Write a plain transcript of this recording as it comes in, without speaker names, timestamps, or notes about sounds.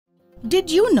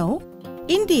Did you know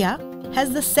India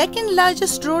has the second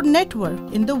largest road network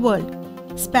in the world,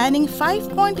 spanning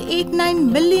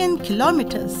 5.89 million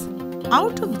kilometers?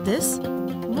 Out of this,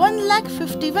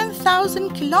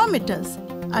 151,000 kilometers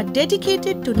are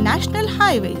dedicated to national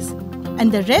highways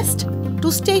and the rest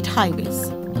to state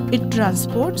highways. It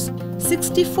transports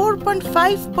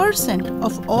 64.5%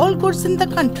 of all goods in the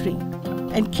country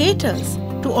and caters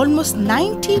to almost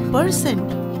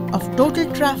 90% of total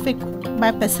traffic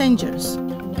by passengers.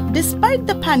 Despite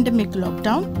the pandemic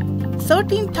lockdown,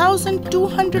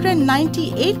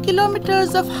 13,298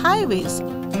 kilometers of highways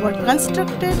were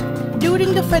constructed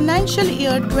during the financial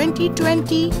year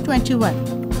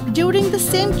 2020-21. During the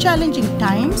same challenging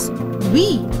times,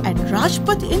 we at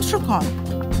Rajpath INFRACON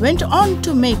went on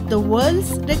to make the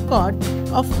world's record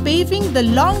of paving the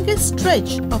longest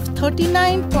stretch of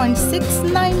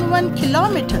 39.691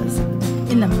 kilometers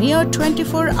in a mere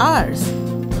 24 hours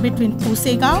between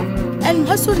Pusegaon and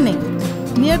Mhasurne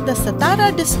near the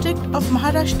Satara district of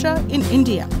Maharashtra in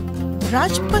India.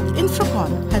 Rajpath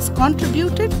INFRACON has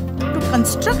contributed to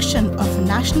construction of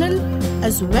national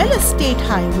as well as state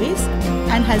highways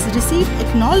and has received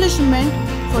acknowledgement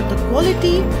for the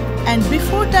quality and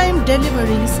before-time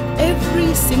deliveries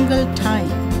every single time.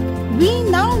 We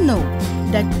now know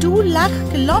that 2 lakh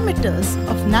kilometers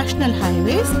of national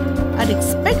highways are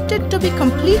expected to be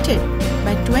completed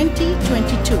by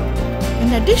 2022.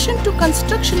 In addition to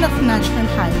construction of national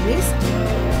highways,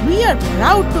 we are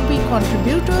proud to be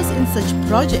contributors in such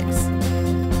projects.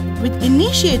 With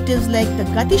initiatives like the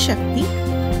Gati Shakti,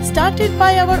 started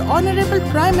by our Honorable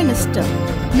Prime Minister,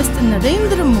 Mr.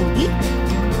 Narendra Modi,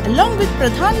 along with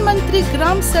Pradhan Mantri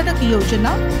Gram Sadak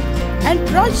Yojana and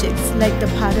projects like the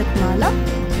Bharat Mala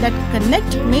that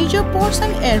connect major ports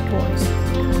and airports,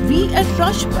 we at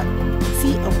Rajpath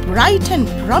see a bright and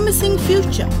promising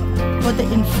future for the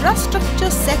infrastructure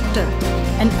sector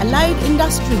and allied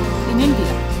industry in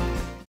India.